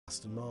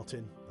Aston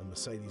Martin and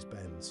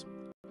Mercedes-Benz.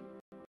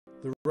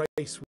 The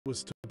race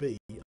was to be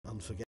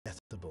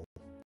unforgettable.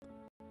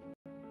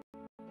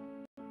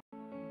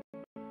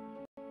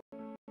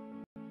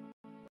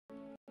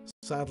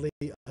 Sadly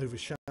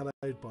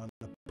overshadowed by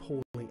an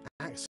appalling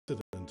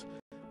accident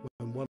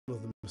when one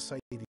of the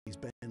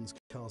Mercedes-Benz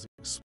cars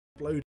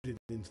exploded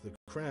into the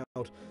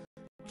crowd,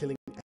 killing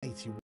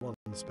 81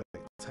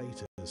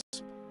 spectators.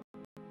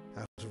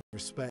 Out of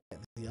respect,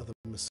 the other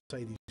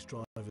Mercedes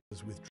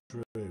drivers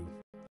withdrew.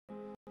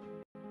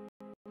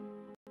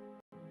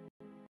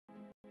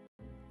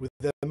 With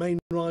their main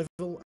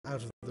rival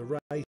out of the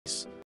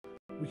race,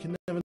 we can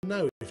never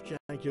know if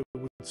Jaguar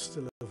would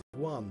still have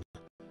won,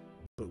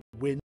 but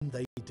win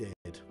they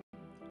did.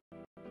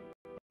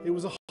 It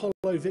was a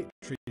hollow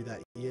victory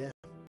that year,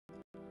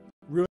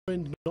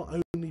 ruined not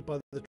only by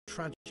the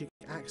tragic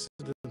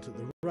accident at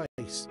the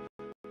race,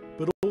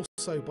 but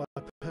also by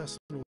a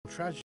personal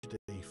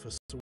tragedy for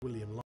Sir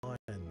William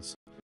Lyons,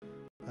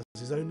 as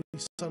his only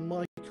son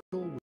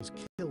Michael was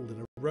killed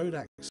in a road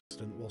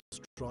accident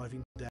whilst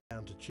driving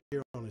down to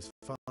cheer on his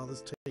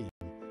father's team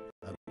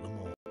at Le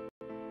Mans.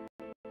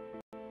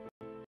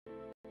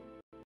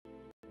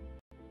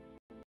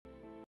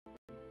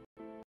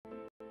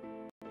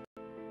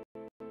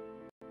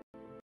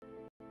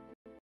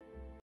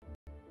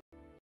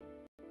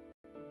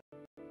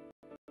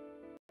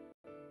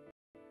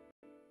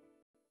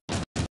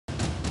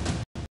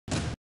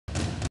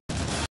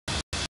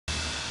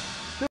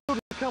 Still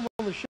to come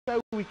on the show,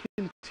 we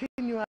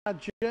continue our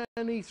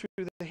journey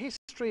through the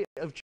history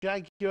of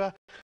Jaguar,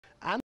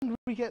 and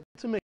we get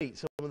to meet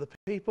some of the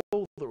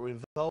people that were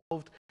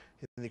involved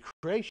in the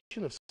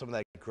creation of some of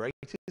their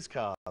greatest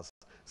cars.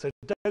 So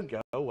don't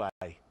go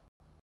away.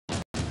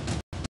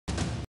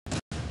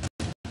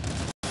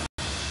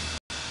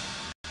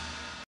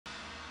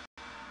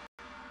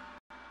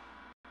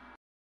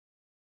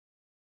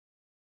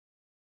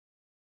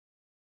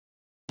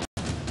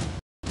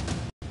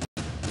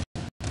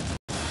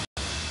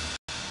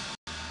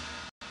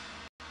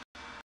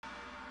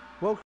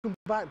 Welcome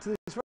back to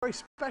this very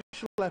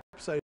special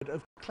episode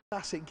of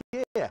Classic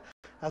Gear,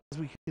 as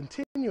we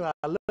continue our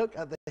look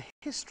at the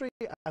history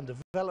and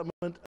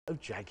development of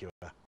Jaguar.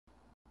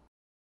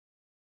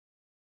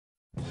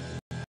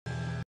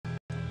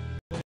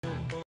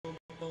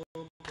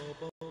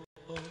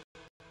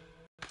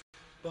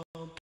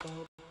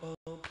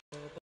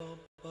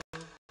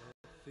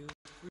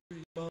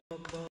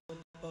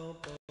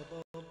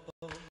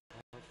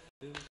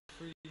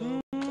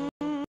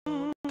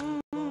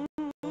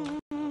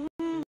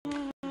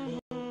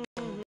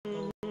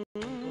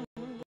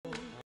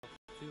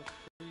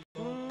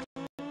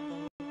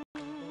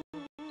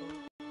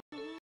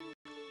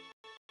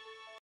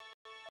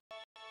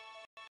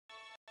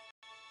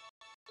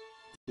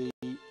 The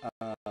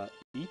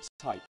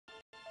E-Type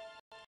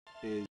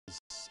is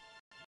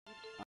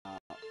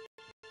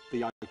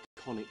the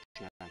iconic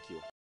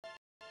Jaguar.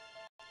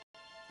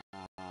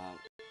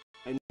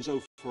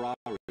 Enzo Ferrari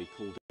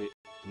called it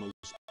the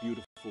most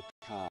beautiful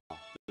car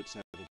that's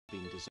ever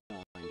been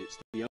designed. It's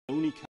the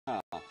only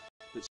car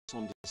that's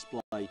on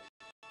display at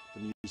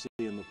the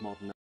Museum of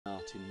Modern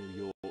Art in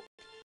New York.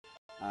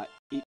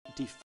 It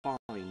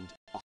defined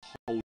a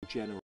whole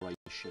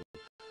generation.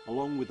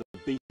 Along with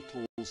the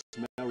Beatles,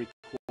 Mary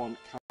Quant,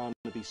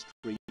 Carnaby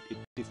Street, it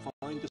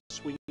defined the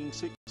swinging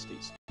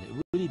 60s.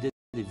 It really did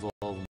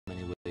evolve in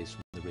many ways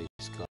from the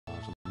race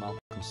cars, and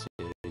Malcolm's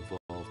theory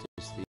evolved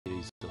his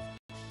theories of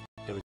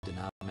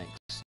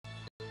aerodynamics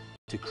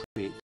to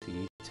create the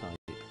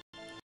E-Type.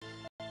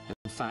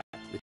 In fact,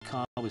 the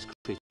car was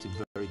created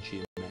very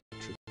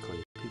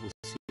geometrically. People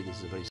see it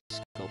as a very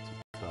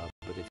sculpted car,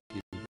 but if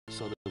you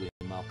saw the way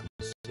Malcolm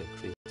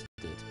created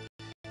it,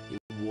 it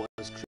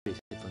was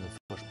created from the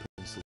first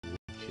principle of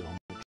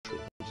geometry,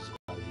 which is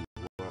how he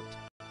worked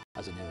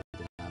as an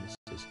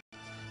aerodynamicist.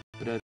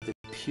 But out of the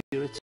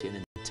purity and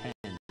intent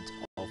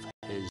of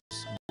his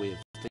way of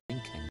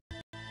thinking,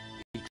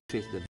 he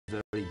created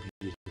a very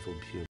beautiful,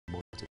 pure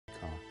motor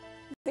car.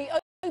 The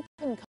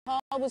open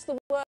car was the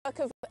work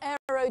of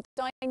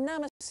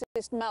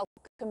aerodynamicist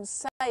Malcolm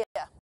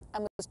Sayer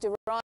and was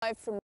derived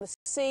from the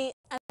C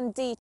and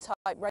D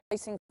type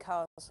racing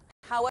cars.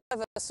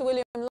 However, Sir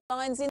William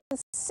Lyons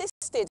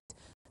insisted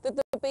that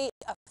there be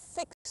a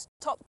fixed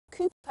top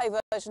coupe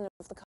version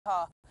of the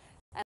car,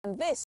 and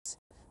this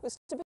was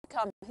to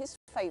become his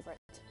favourite.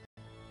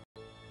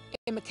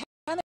 In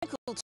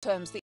mechanical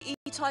terms, the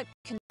E-Type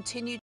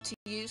continued to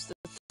use the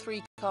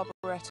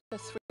 3-carburettor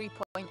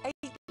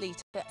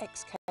 3.8-litre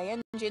XK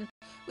engine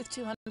with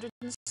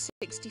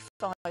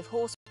 265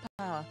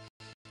 horsepower,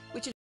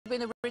 which had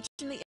been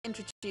originally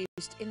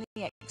introduced in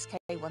the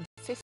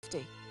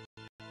XK150.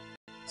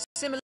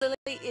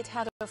 Similarly, it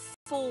had a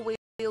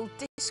 4-wheel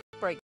disc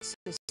brake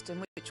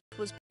system, which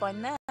was by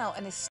now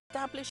an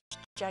established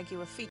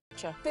Jaguar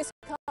feature. This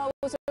car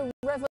was a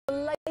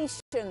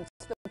revelation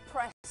to the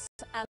press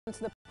and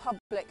to the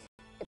public.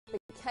 It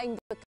became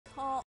the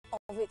car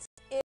of its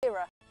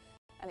era,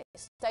 and it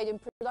stayed in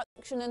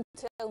production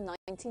until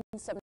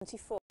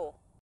 1974.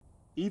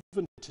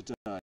 even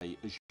today,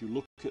 as you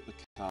look at the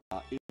car,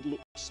 it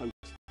looks so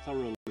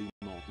thoroughly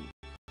modern.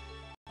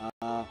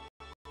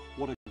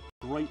 What a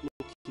great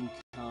looking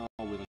car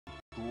with a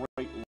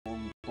great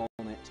long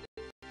bonnet,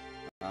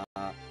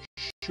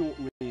 short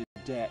rear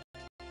deck.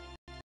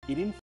 It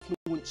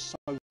influenced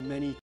so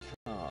many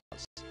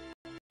cars.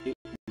 It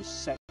was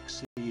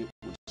sexy, it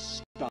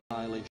was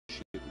stylish,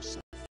 it was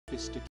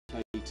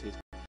sophisticated.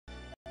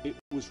 It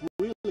was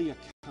really a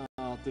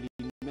car that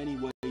in many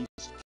ways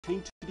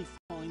came to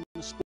define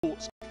the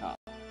sports car.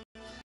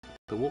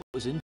 But what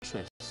was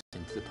interesting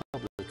to the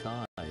public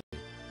eye,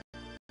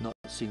 not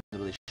seeing the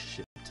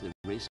relationship to the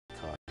race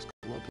cars, because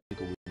a lot of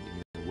people wouldn't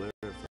even be aware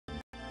of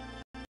them.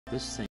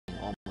 This thing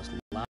almost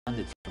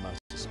landed from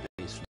outer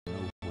space from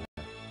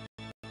nowhere,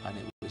 and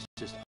it was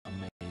just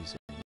amazing.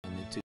 And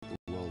it took the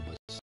world by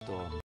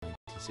storm in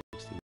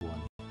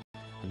 1961,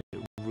 and it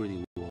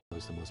really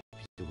was the most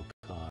beautiful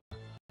car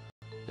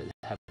that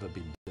had ever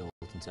been built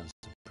in terms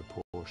of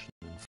proportion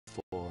and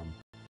form,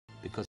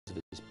 because of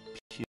its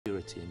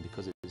purity and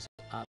because of its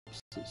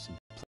absolute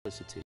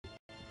simplicity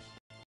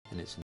in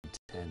its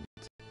intent.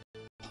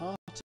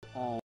 Part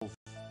of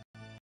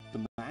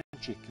the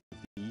magic of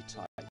the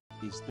E-Type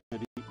is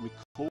that it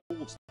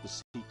records the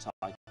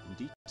C-Type and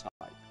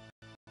D-Type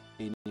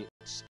in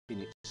its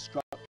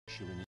structure,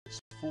 in its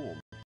form,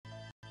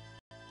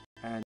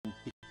 and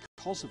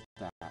because of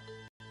that,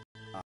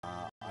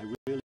 I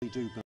really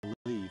do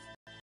believe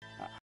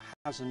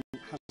has a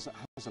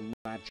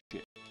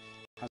magic,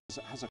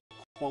 has a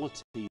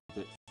quality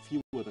that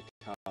few other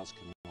cars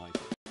can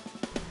rival.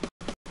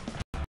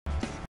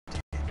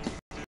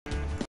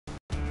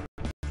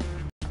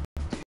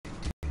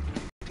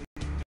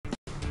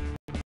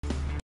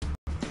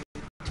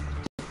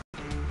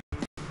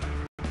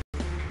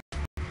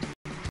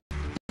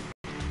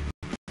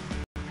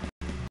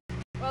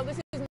 Well, this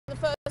isn't the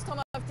first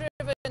time I've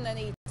driven an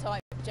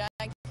E-Type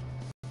Jag,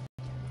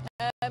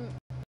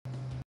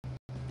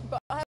 but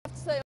I have to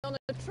say on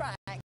a track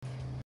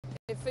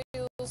it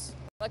feels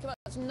like a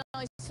much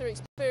nicer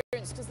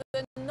experience because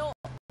they're not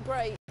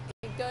great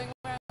at going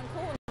around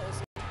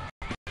corners.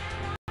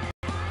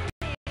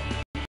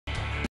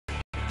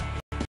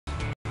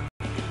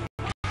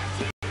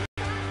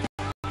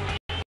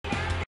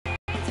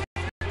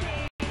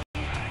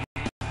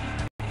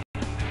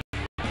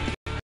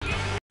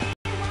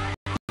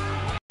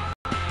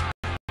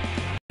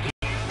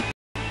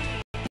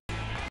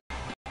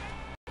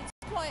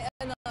 Quite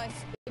a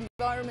nice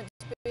environment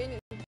to be in.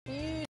 It's a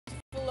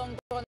beautiful long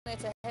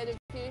bonnet ahead of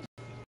you,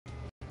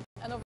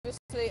 and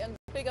obviously a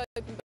big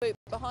open boot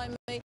behind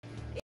me.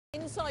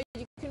 Inside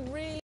you can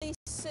really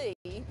see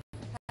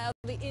how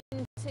the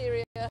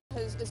interior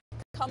has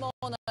come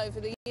on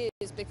over the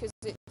years, because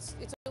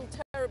it's all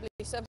terribly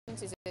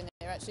 70s in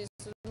here. Actually,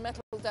 it's sort of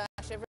metal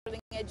dash, everything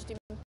edged in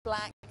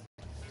black.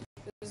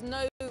 There's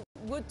no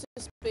wood to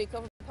speak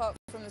of apart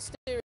from the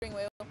steering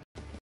wheel.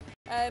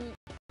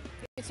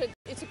 It's a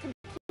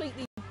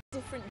completely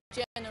different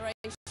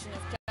generation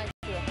of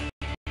Jaguar.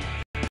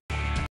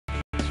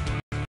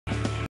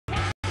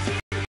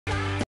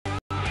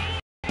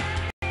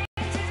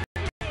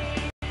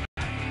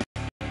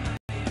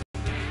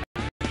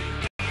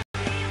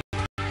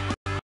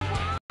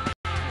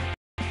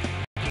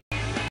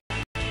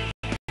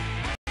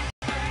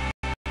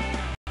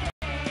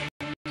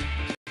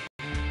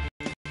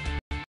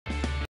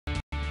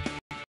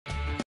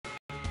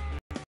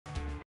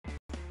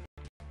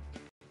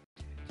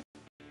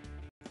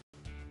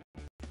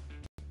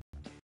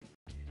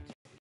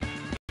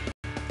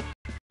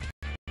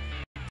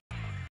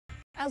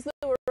 As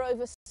there were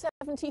over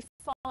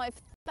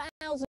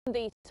 75,000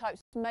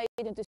 E-Types made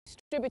and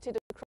distributed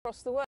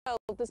across the world,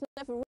 there's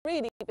never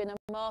really been a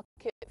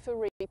market for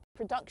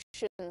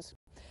reproductions.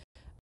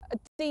 A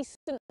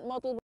decent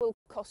model will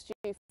cost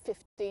you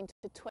 £15,000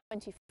 to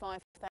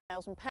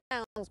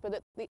 £25,000, but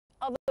at the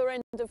other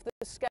end of the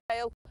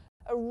scale,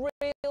 a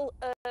real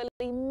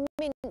early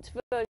mint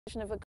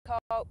version of a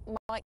car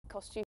might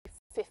cost you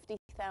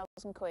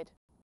 £50,000.